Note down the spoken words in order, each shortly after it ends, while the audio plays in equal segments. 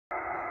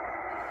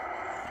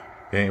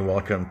Hey,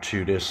 welcome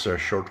to this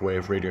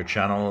shortwave radio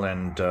channel,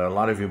 and a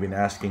lot of you have been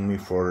asking me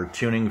for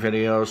tuning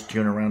videos,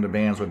 tune around the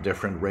bands with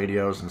different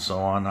radios and so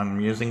on.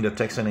 I'm using the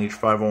Tecsun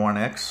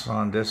H-501X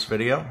on this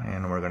video,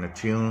 and we're going to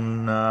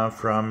tune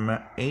from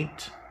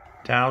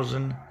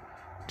 8,000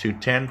 to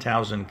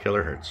 10,000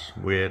 kilohertz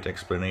with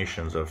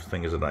explanations of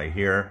things that I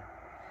hear.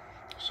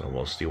 So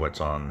we'll see what's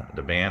on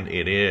the band.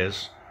 It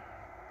is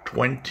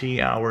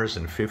 20 hours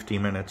and 50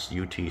 minutes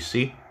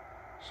UTC.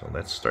 So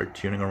let's start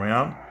tuning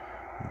around.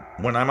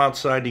 When I'm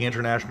outside the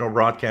international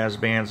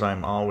broadcast bands,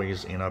 I'm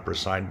always in upper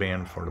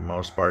sideband for the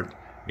most part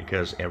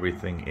because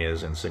everything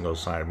is in single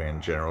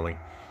sideband generally.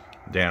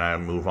 Then I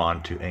move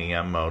on to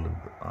AM mode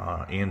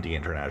in the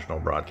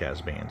international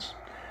broadcast bands.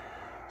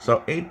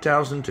 So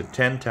 8,000 to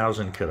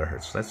 10,000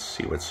 kilohertz. Let's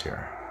see what's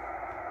here.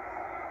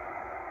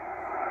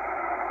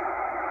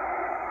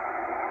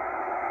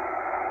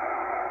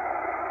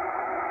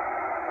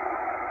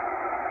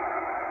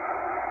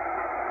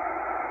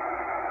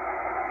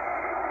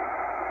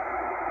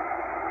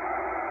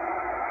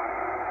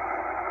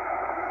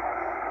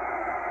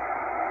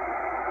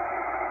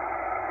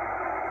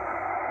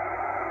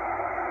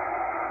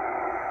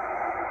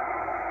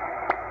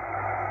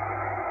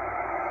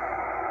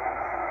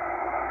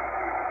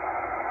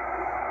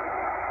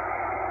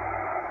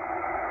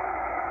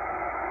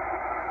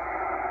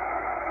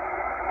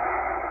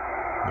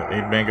 The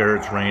 8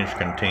 megahertz range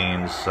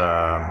contains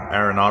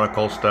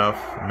aeronautical stuff,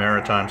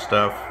 maritime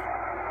stuff,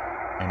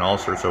 and all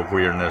sorts of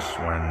weirdness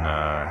when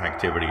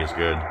activity is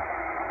good.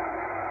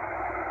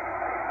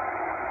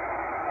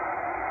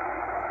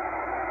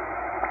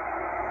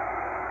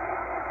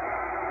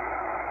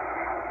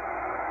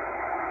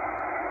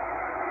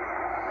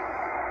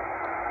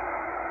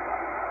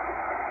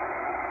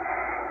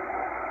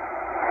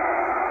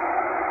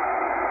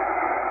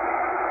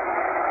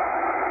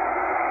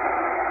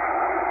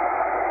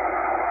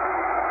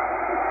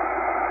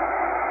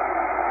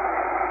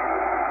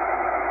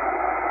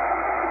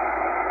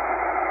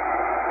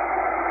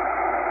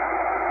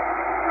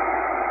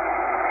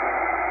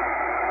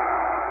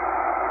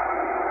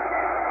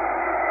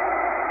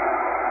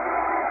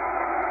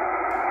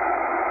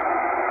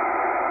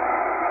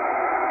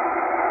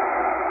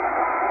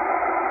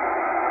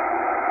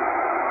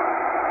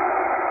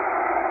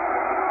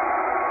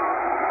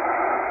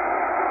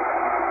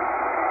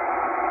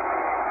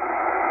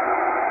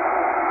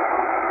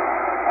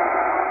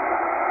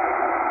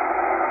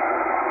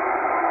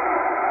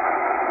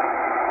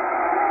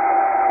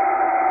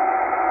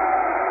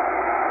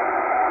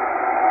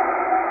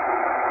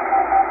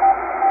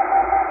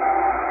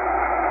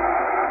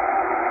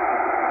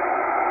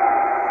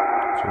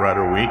 It's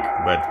rather weak,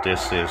 but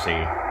this is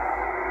a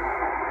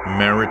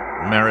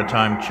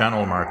maritime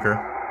channel marker.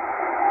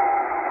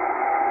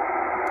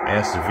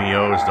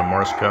 SVO is the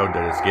Morse code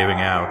that it's giving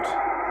out.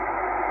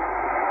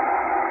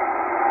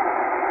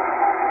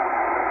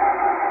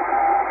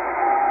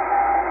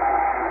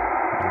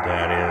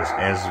 That is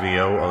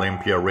SVO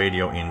Olympia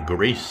Radio in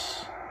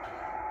Greece.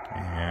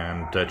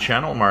 And the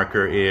channel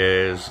marker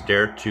is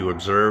there to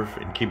observe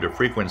and keep the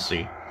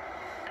frequency.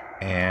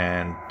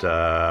 And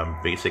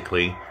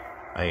basically,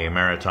 a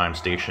maritime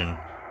station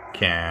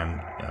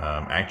can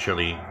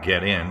actually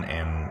get in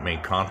and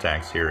make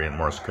contacts here in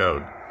Morse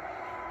code.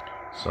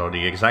 So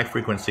the exact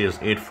frequency is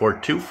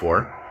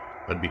 8424,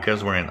 but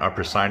because we're in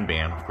upper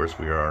sideband, of course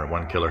we are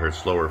 1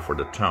 kilohertz lower for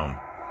the tone.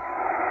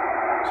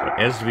 So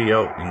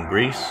SVO in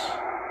Greece.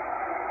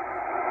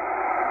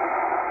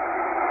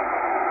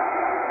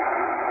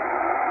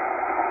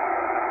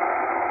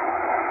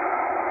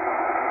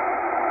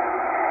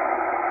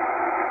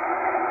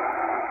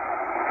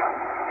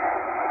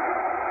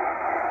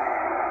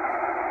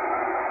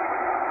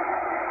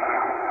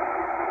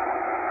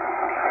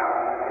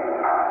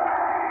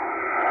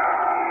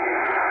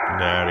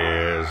 That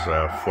is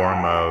a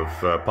form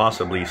of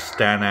possibly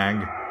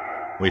STANAG,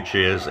 which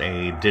is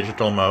a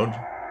digital mode.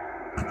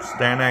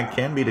 STANAG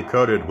can be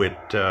decoded with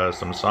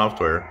some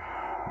software,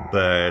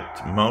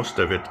 but most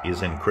of it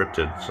is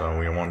encrypted, so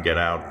we won't get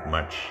out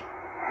much.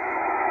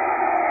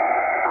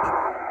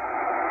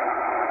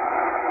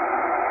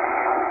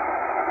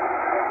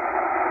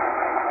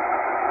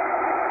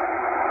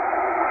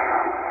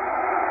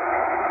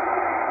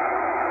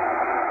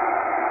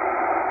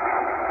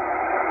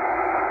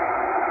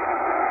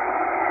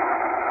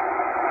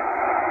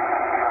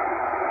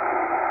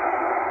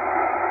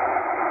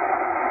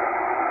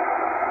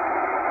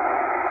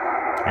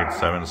 It's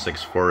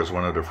 764 is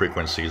one of the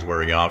frequencies where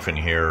we often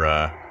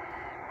hear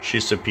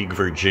Chesapeake,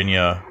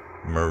 Virginia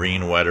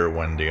marine weather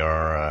when they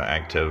are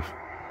active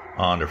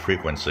on the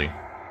frequency.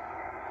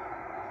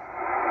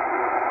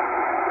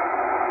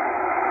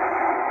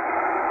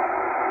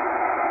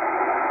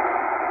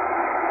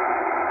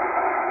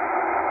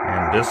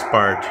 And this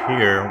part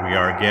here, we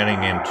are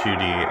getting into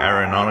the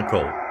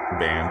aeronautical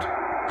band,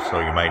 so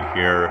you might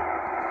hear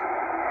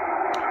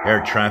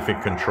air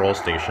traffic control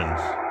stations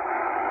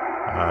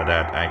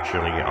that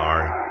actually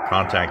are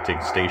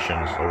contacting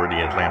stations over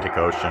the Atlantic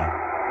Ocean.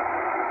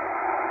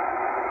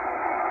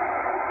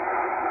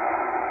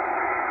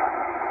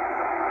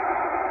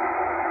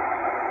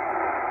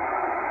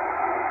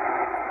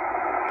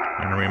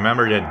 And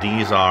remember that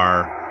these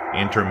are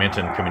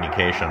intermittent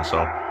communication.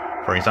 So,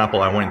 for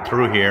example, I went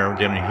through here,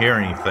 didn't hear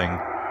anything,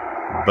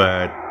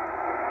 but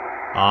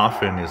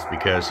often it's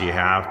because you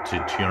have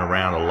to tune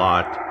around a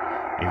lot.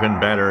 Even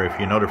better, if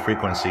you know the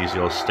frequencies,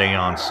 you'll stay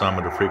on some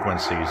of the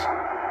frequencies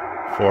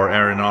for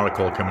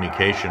aeronautical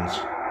communications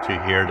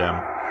to hear them,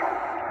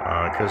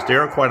 because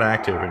they're quite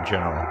active in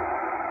general.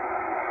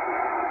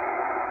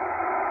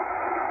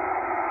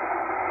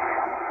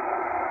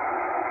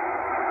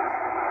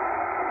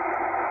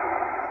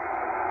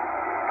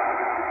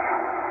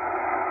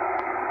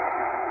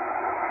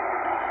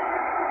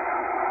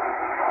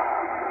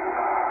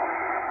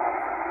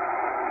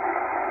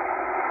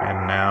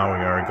 And now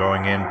we are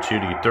going into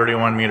the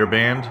 31 meter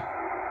band.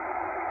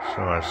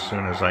 So as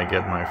soon as I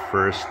get my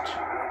first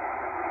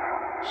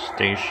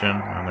station,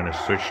 I'm going to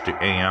switch to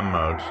AM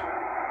mode.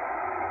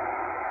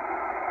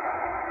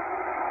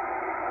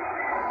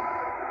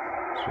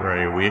 It's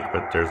very weak,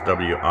 but there's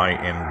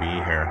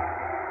WINB here.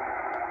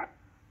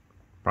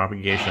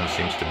 Propagation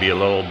seems to be a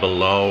little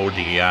below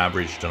the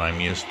average that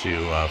I'm used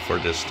to for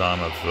this time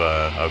of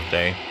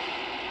day.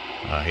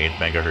 8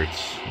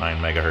 megahertz, 9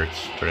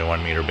 megahertz,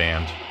 31 meter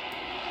band.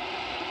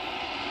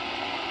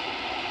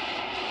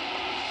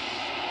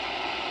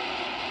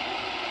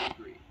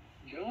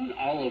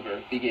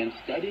 Oliver began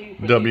studying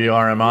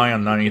WRMI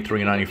on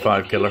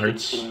 93.95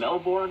 kilohertz in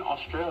Melbourne,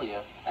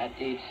 Australia at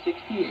age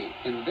 68,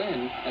 and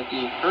then, at the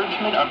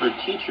encouragement of her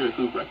teacher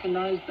who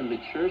recognized the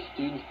mature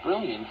student's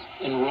brilliance,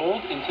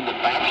 enrolled into the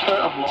Bachelor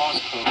of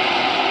Laws program.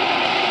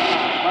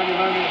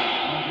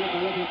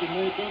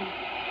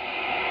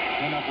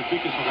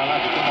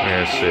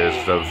 This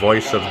is the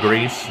Voice of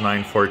Greece,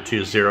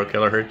 9420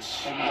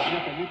 kilohertz.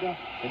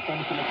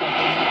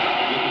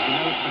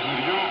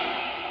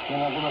 Με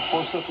alguna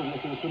πόσα που με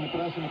χειριστούν οι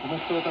πράσινοι που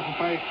μέχρι τώρα τα έχουν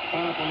πάει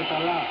πάρα πολύ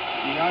καλά.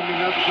 Η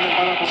άμυνα τους είναι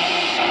πάρα πολύ.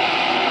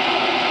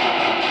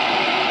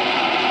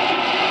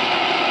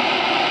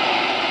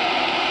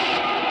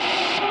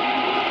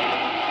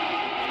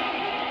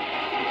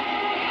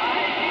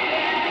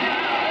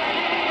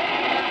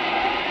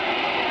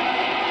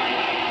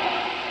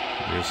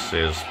 This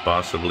is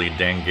possibly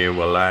Dengue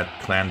Walat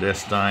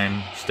clandestine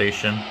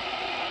station.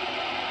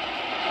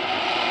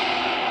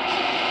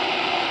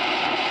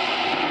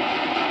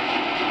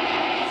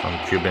 Some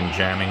Cuban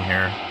jamming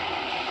here.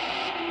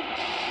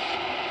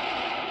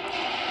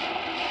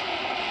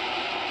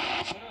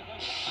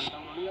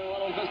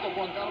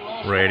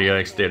 Radio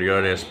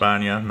Exterior de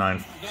España,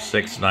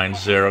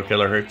 9690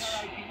 kilohertz.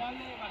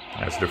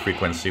 That's the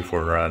frequency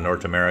for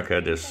North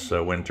America this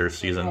winter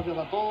season.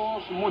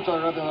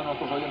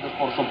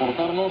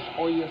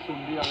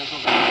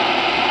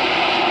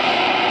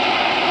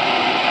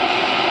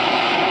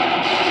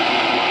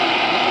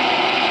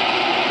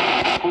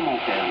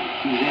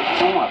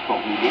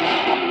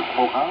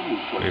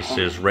 This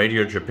is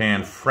Radio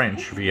Japan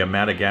French via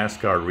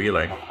Madagascar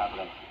relay.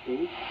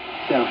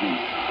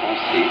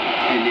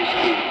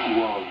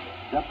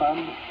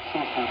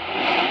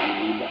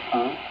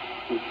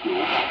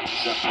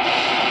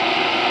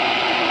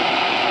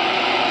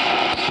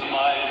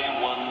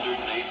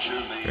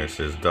 This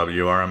is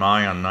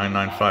WRMI on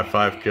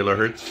 9955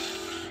 kilohertz.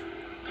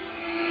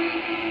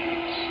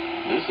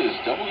 This is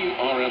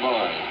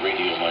WRMI,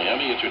 Radio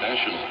Miami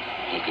International,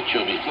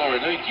 Okeechobee,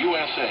 Florida,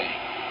 USA.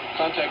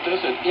 Contact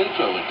us at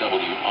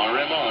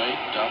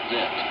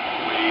info@wrmi.net.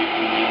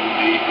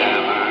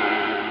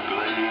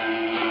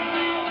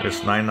 This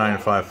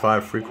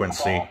 9955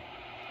 frequency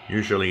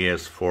usually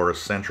is for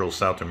Central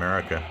South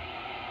America.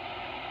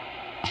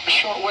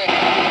 Shortwave.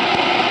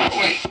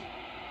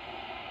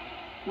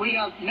 We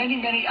have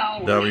many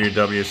hours.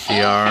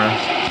 WWCR.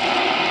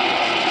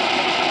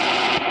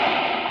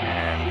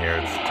 And here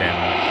it's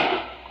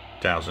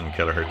 10,000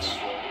 kilohertz.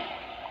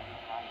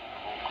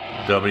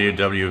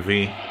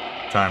 WWV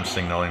time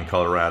signal in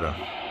Colorado.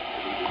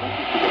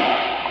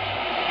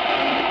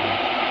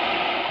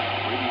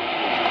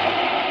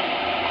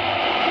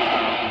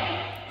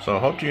 So I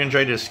hope you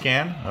enjoyed this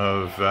scan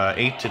of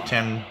 8 to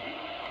 10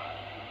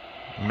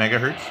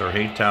 megahertz, or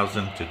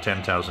 8,000 to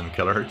 10,000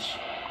 kilohertz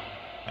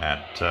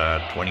at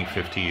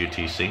 2050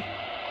 UTC.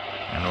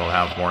 And we'll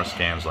have more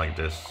scans like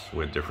this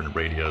with different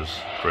radios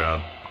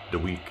throughout the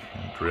week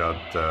and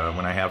throughout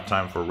when I have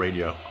time for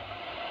radio.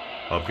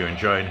 Hope you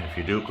enjoyed. If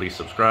you do, please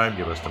subscribe,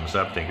 give us thumbs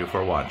up. Thank you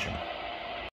for watching.